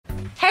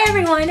Hey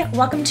everyone,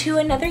 welcome to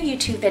another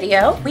YouTube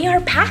video. We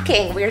are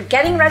packing. We are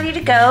getting ready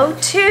to go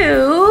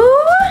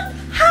to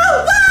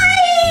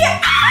Hawaii!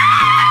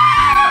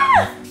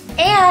 Ah!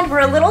 And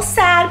we're a little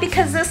sad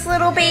because this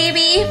little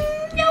baby,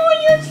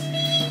 Orio's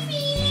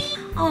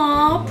leaving.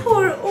 Aw,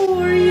 poor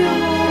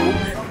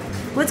Oreo.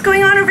 What's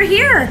going on over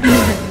here? Well,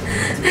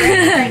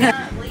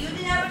 you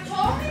never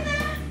told me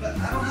that. But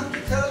I don't have to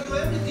tell you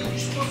everything. You're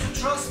supposed to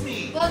trust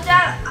me. Well,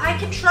 Dad, I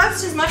can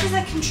trust as much as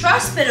I can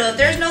trust, but if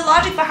there's no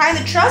logic behind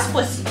the trust,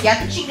 pues ya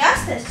te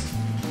chingaste.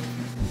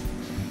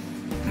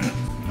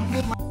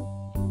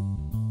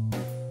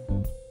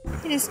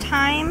 It is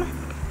time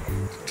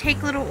to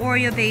take little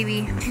Oreo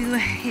baby to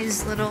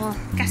his little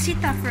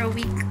casita for a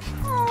week.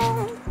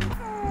 Oh,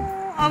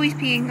 always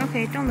peeing.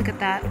 Okay, don't look at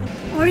that.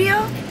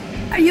 Oreo,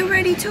 are you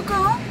ready to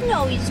go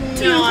No, he's not.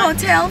 to the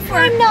hotel for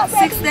I'm not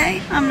 6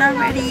 days? I'm not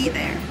ready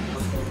either.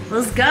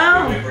 Let's go.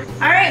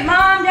 All right,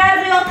 Mom,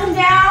 Dad, we all come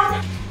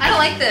down. I don't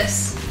like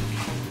this.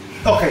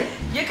 Okay,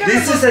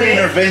 this is an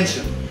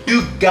intervention.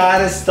 You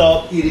gotta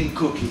stop eating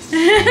cookies.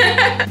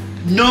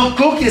 No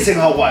cookies in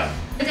Hawaii.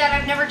 Dad,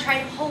 I've never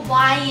tried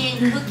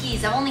Hawaiian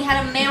cookies. I've only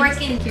had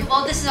American.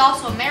 Well, this is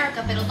also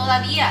America, pero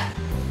todavía.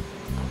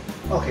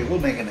 Okay, we'll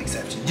make an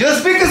exception.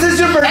 Just because it's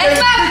your birthday.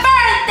 It's my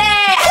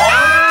birthday!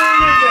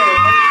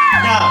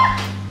 Now,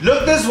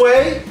 look this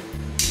way.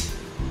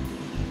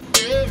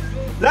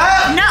 Look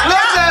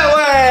that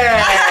way.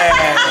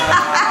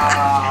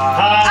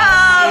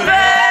 Happy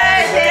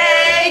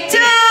birthday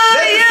to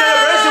Let the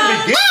celebration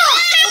begin.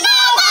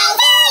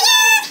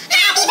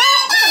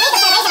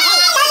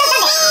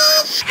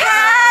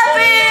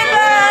 Happy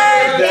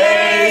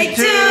birthday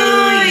to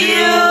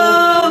you.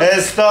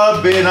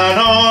 Stop being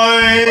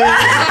annoyed.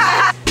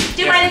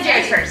 Do mine and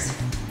Jared's first.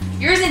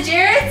 Yours and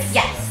Jared's?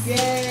 Yes.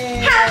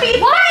 Yay. Happy.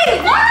 Why?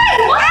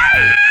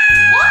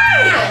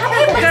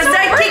 Because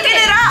they're kicking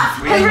it off.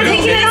 Because we're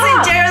taking it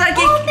off. Jared, like,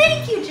 Oh,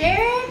 thank you,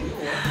 Jared.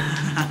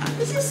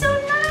 This is so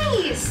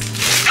nice.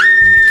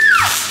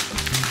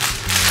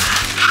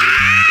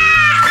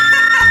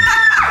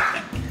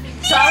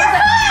 So I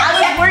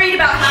was worried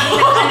about having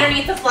it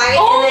underneath the flight.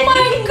 Oh and then my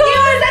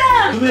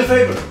God. Do me a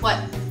favor. What?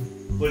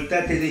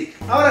 Volteate y di.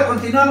 Ahora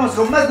continuamos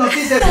con más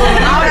noticias.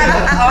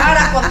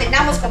 Ahora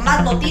continuamos con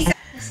más noticias.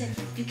 Listen,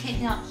 you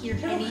cannot hear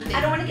anything. I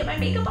don't want to get my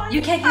makeup on.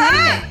 You can't hear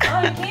anything. Oh,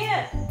 I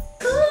can't.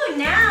 Ooh,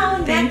 now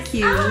Thank next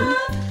you. up.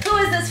 Who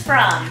is this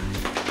from?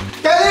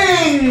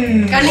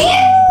 Kaling!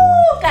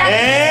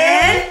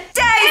 And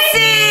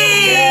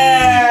Daisy!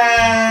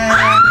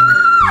 Yeah.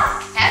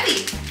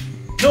 Heavy.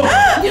 No.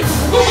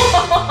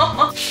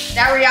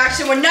 That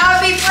reaction would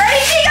not be for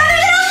anything other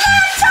than a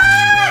laptop.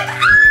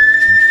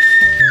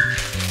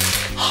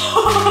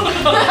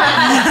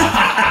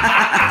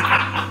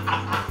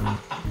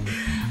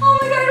 oh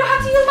my god, I don't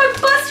have to use my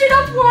busted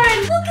up one.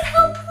 Look at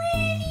how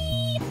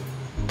pretty.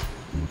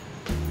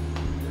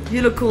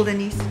 You look cool,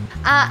 Denise.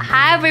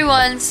 Hi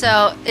everyone.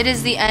 So it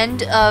is the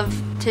end of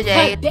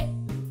today.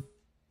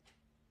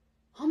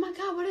 Oh my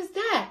God, what is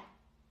that?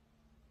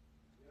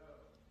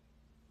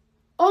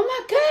 Oh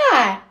my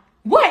God,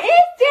 what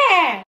is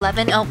that?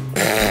 11. Oh,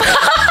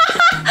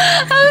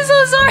 I'm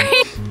so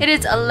sorry. It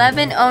is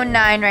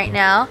 11:09 right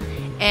now,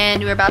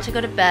 and we're about to go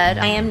to bed.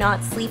 I am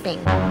not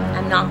sleeping.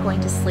 I'm not going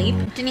to sleep.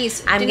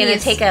 Denise, I'm going to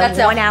take a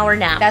 1 hour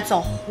nap. That's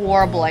a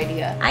horrible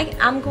idea.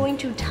 I'm going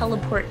to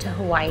teleport to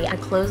Hawaii. I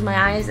close my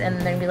eyes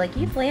and then be like,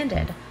 you've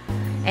landed.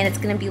 And it's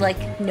going to be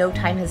like no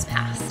time has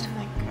passed. Oh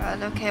my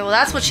God. Okay, well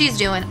that's what she's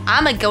doing.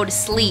 I'm gonna go to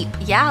sleep.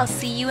 Yeah, I'll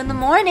see you in the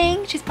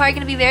morning. She's probably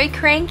gonna be very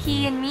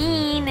cranky and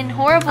mean and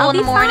horrible I'll in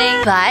the be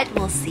morning, fine. but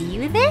we'll see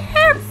you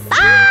there.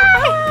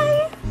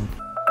 Bye.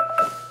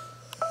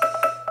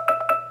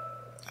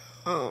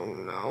 Oh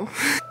no.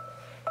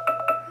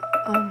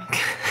 Oh my God.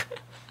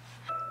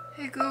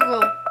 Hey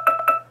Google,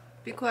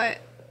 be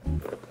quiet.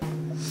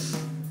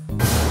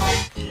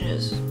 It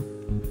is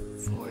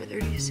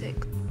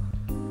 4:36.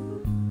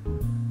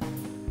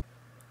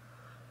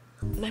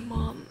 My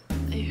mom,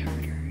 I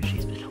heard her.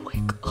 She's been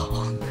awake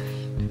all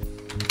night.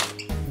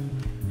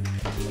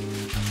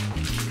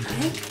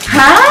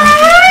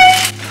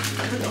 Hi!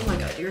 Oh my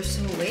God, you're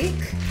so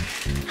awake.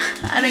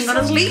 I didn't go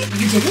to sleep.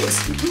 You didn't?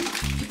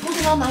 You pulled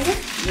an all-nighter?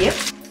 Yep.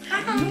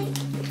 Hi.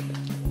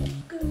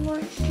 Good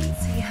morning.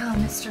 See how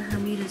Mr.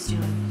 Hermidas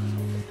doing.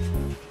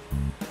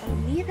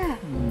 Hermida.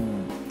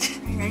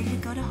 Are you ready to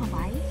go to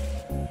Hawaii?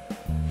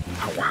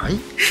 Hawaii?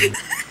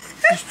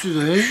 It's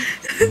today?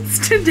 It's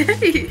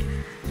today.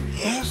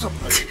 Yes, oh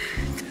my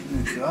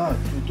God,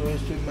 yo todavía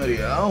estoy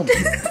mareado.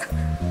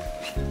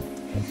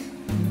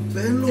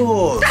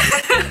 Pelos.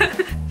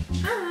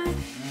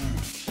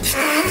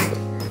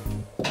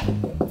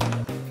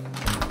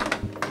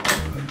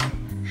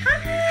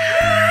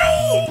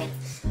 Hi!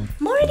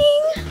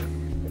 Morning!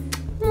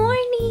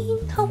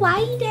 Morning!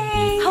 Hawaii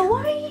Day!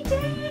 Hawaii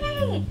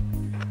Day!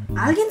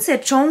 Alguien se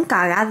echó un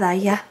cagada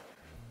ya.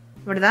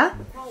 ¿Verdad?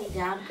 Probably,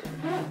 Dad.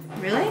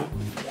 Really?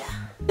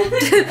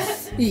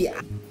 Yeah.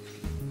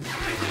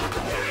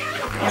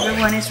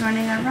 Everyone is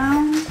running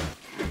around.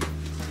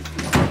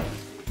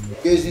 You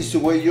guys need to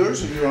weigh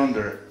yours or you're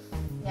under?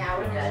 Yeah,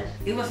 we're good.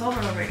 It was over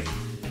already.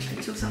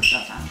 I took some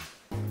stuff out.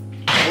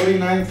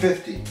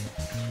 $49.50.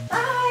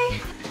 Bye.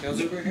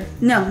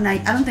 No, I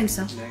don't think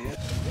so.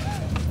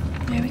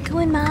 Where are we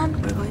going,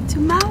 Mom? We're going to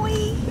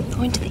Maui. We're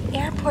going to the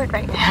airport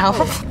right now.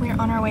 We're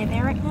on our way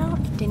there right now.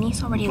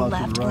 Denise already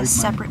left in a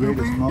separate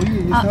Uber.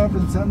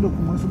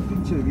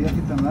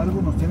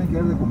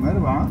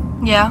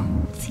 Yeah.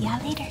 See ya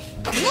later.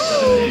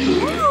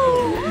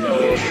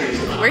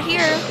 We're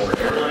here.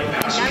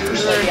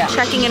 We're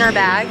checking in our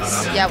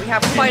bags. Yeah, we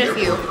have quite a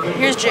few.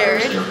 Here's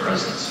Jared.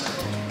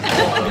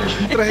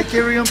 Traje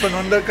carry-on para no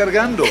andar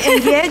cargando.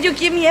 And yeah, you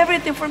give me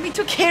everything for me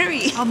to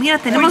carry. Oh, mira,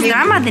 tenemos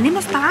drama,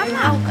 tenemos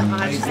drama.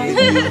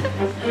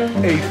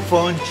 A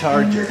phone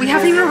charger. We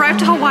haven't even arrived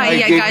to Hawaii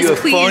yet, guys. I gave you a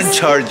Please. phone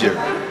charger.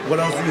 What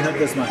else do you have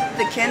that's mine?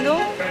 The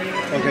candle.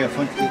 Okay, a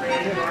phone.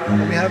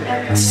 Let me have it.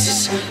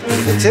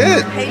 That's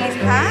it. Hailey's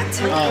hat.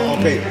 Oh,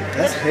 okay.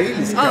 That's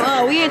Hailey's.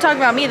 Oh, we ain't talking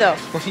about me though.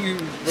 What are you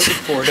looking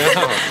for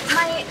now?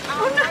 My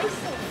license.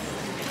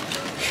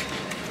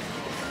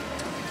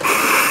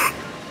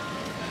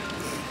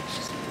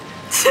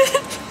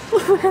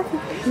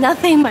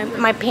 Nothing.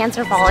 My pants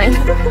are falling.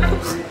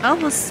 Oh,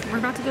 we're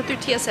about to go through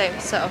TSA,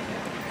 so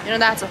you know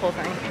that's a whole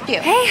thing.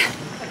 Hey,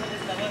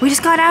 we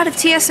just got out of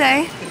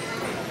TSA.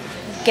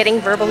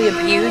 Getting verbally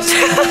abused.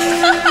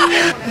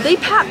 Did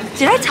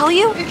I tell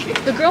you?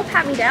 The girl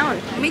pat me down.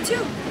 Me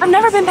too. I've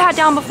never been pat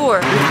down before.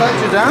 You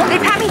pat you down? They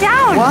pat me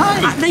down.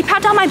 Why? They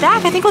pat down my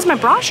back. I think it was my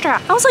bra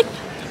strap. I was like,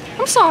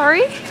 I'm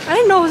sorry. I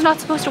didn't know I was not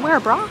supposed to wear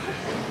a bra.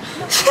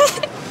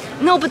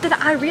 No, but then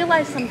I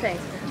realized something.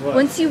 What?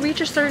 Once you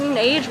reach a certain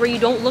age where you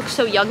don't look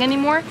so young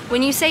anymore,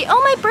 when you say, oh,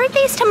 my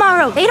birthday's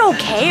tomorrow, they don't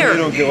care. They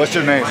don't care. What's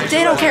your name?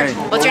 They don't care.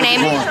 What's your name?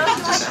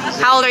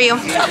 How old are you?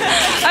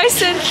 I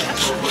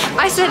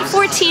said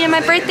 14 and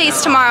my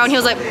birthday's tomorrow, and he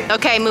was like,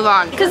 okay, move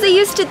on. Because they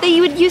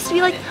would used to be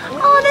like,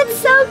 oh, that's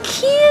so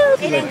cute.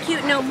 It ain't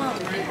cute no more.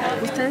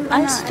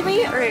 Us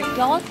three, or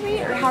y'all three,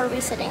 or how are we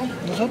sitting?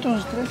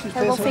 Nosotros tres.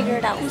 Or we'll figure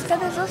it out.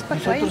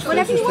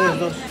 Whatever you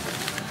want.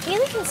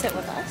 Hailey can sit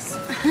with us.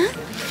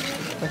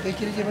 ¿Para qué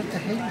quieres llevarte a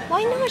Hailey?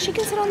 Why not? She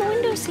can sit on the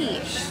window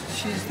seat.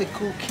 She's the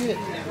cool kid.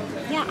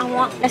 Yeah, I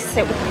want to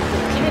sit with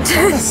you.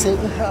 Sit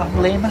with her. I'm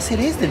lame as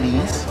it is,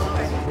 Denise.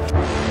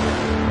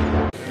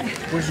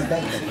 Where's your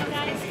bag?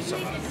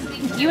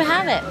 You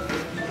have it.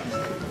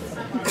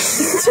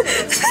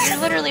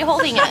 You're literally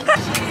holding it.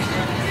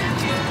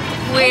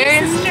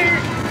 Where's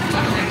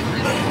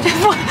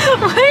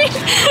What?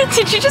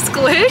 Did you just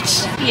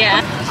glitch?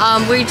 Yeah.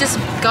 We just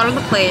got on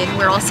the plane.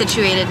 We're all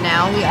situated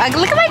now.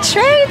 Look at my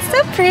tray, it's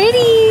so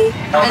pretty.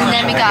 And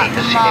then we got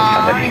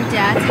Mom and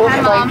Dad. Say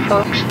hi, Mom.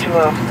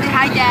 Say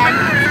hi, Dad.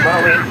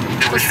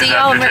 We'll see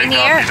y'all right in the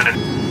air.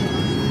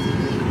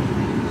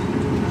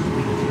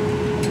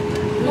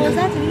 What was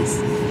that, Denise?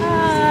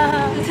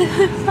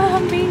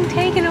 I'm being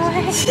taken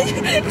away.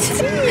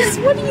 Denise,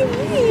 what do you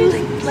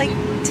mean? Like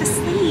to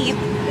sleep.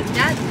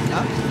 Dad,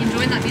 you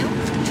enjoying that meal?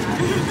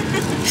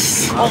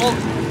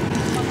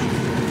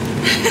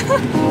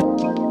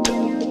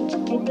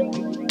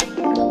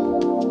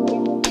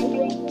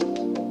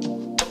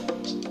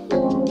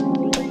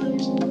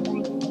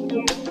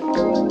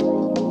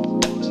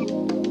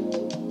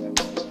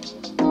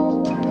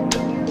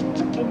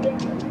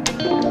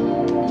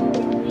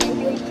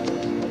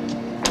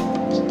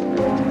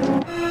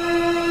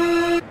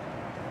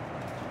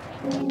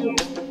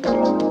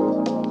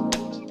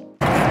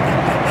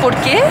 ¿Por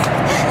qué?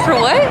 ¿For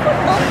what?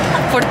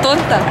 Por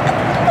tonta.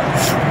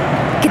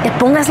 Que te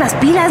pongas las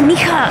pilas,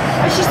 mija.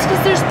 It's just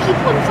because there's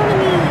people in front of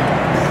me.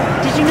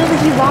 Did you know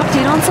that he walked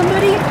in on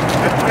somebody?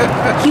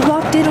 He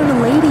walked in on a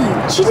lady.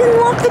 She didn't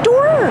lock the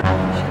door.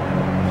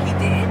 He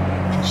did?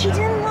 She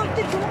didn't lock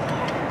the door.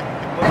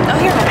 Oh,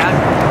 here's my dad.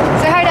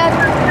 Say hi, Dad.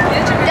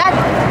 Dad.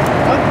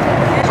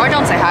 Or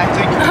don't say hi. I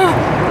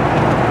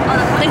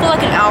think we're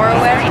like an hour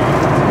away.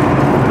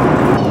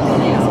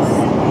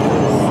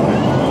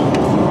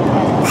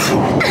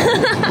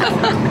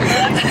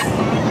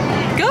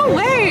 Go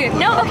away.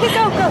 No, okay,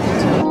 go.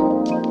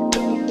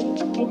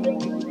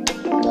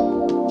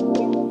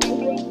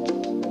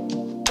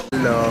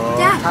 Hello.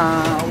 Dad.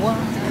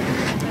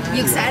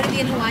 You excited to be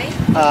in Hawaii?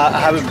 I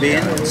haven't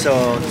been,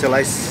 so till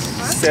I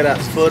set a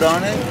foot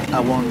on it, I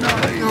won't know.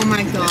 Oh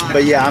my god.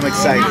 But yeah, I'm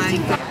excited. Oh my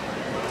god.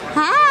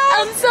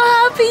 Hi. I'm so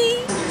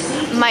happy.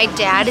 My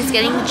dad is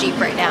getting the Jeep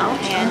right now,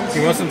 and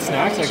You want some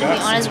snacks? I he's got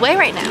on his way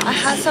right now. I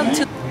have some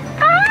too.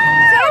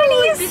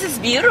 This is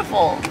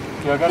beautiful.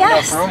 Do I got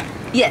Yes. enough room?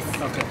 Yes.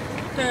 Okay.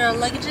 There are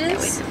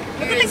luggages.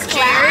 Look at the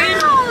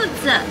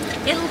clouds.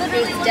 It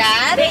literally looks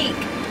Dad. fake.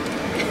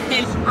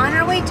 On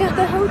our way to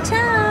the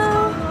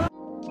hotel.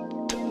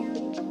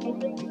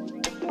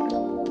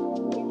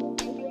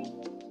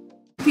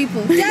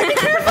 People. Dad, be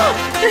careful.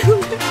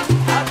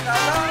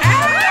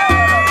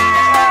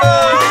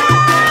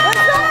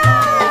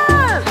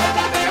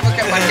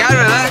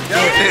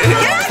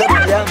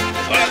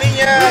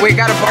 We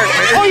got a park,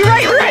 man. Oh, you're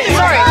right.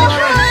 Sorry.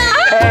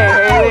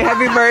 Hey,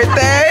 happy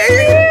birthday!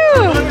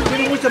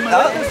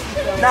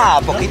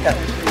 Nah, poquita.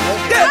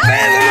 ¡Qué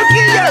pedo,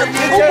 loquilla!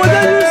 ¡Oh my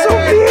god, you're so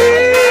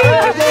big!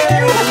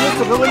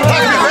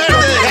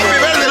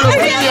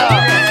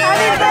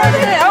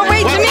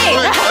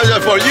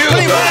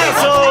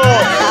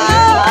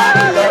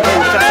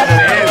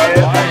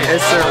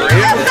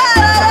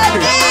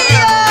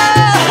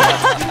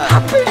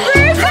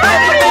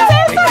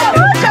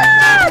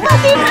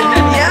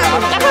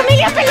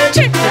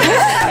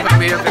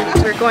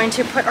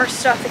 going to put our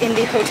stuff in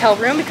the hotel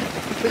room because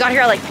we got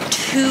here at like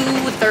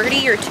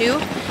 2:30 or 2.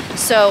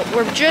 So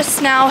we're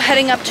just now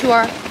heading up to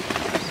our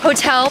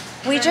hotel.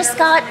 We just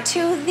got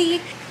to the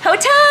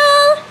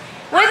hotel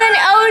with an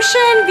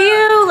ocean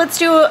view. Let's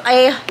do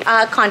a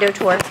condo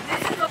tour.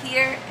 This is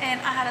here, and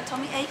I had a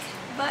tummy ache,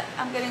 but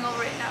I'm getting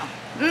over it now.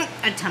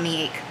 A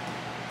tummy ache.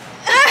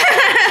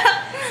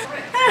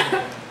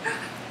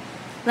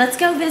 Let's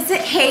go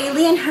visit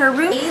Hailey in her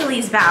room.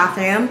 Hailey's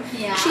bathroom.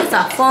 Yeah. She's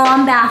a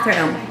full-on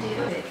bathroom.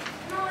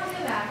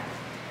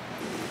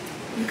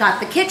 We've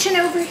got the kitchen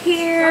over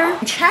here.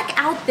 Check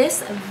out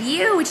this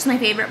view, which is my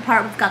favorite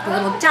part. We've got the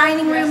little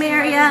dining room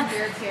area,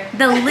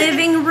 the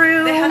living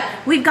room.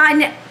 We've got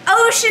an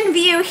ocean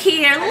view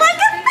here. Look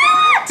at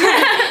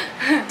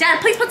that!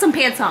 Dad, please put some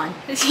pants on.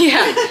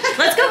 Yeah.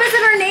 Let's go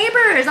visit our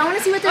neighbors. I want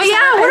to see what they're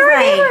What are our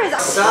neighbors?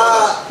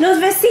 Los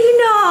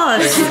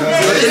vecinos.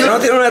 No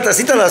tiene una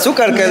tacita de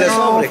azúcar que le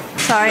sobre.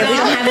 Sorry, we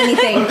don't have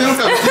anything.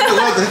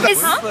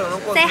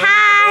 Say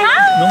hi.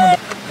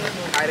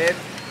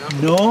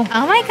 No.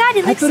 Oh my God,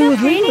 you look so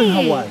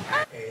pretty.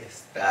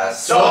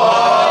 Estas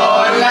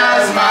son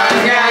las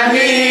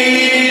mañanitas.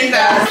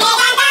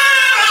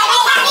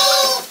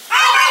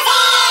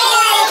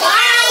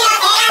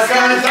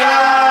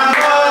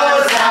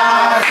 Cantamos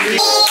así.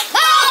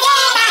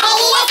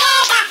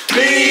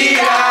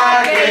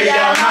 Mira que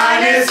ya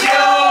amaneció.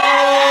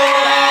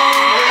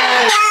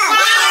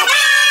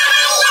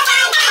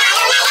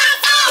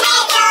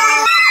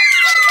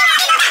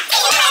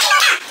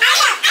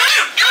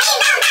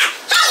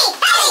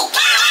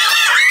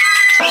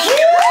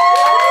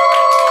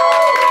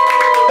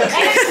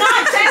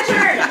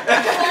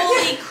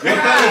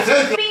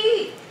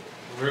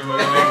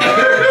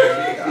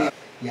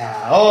 Y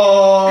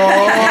ahora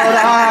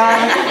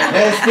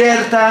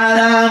despierta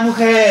la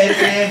mujer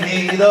que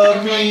ni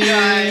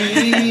dormía.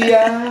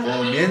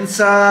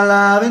 Comienza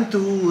la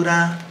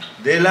aventura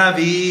de la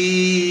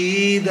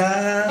vida.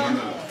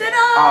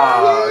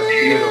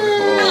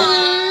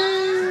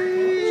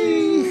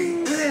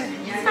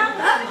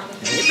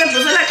 Te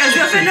puso la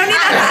canción fenómena.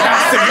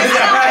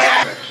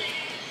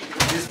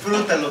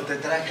 Disfrútalo, te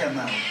traje a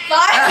Maui.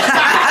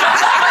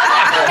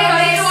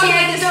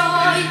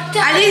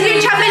 ¿Has visto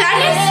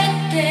chapelanes?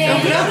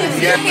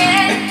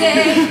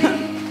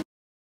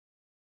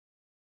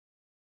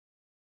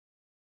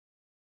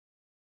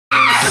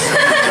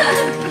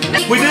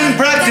 We didn't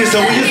practice, so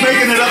we're just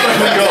making it up as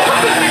we go.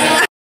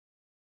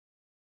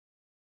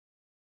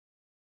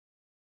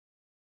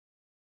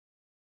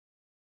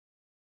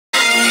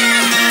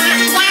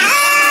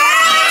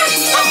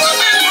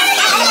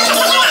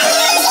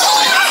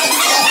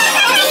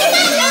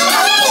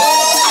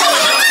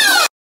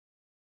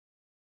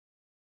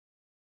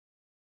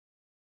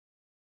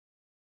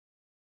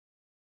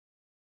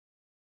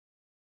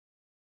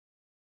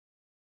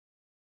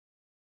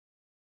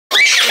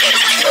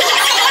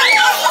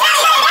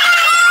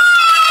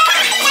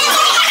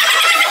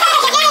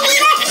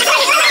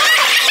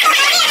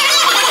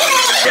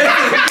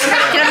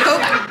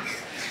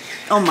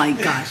 Oh my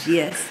gosh,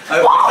 yes.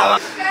 Everyone,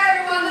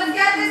 let's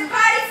get this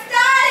party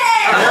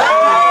started!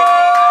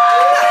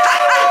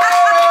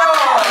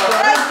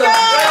 Let's go!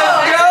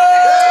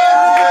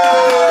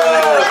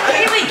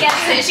 Hailey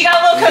gets it. She got a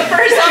little cook for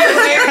herself.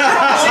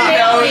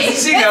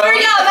 She knows. For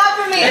y'all, not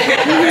for me.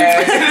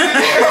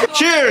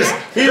 Cheers!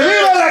 ¡Y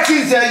viva la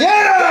quinceañera!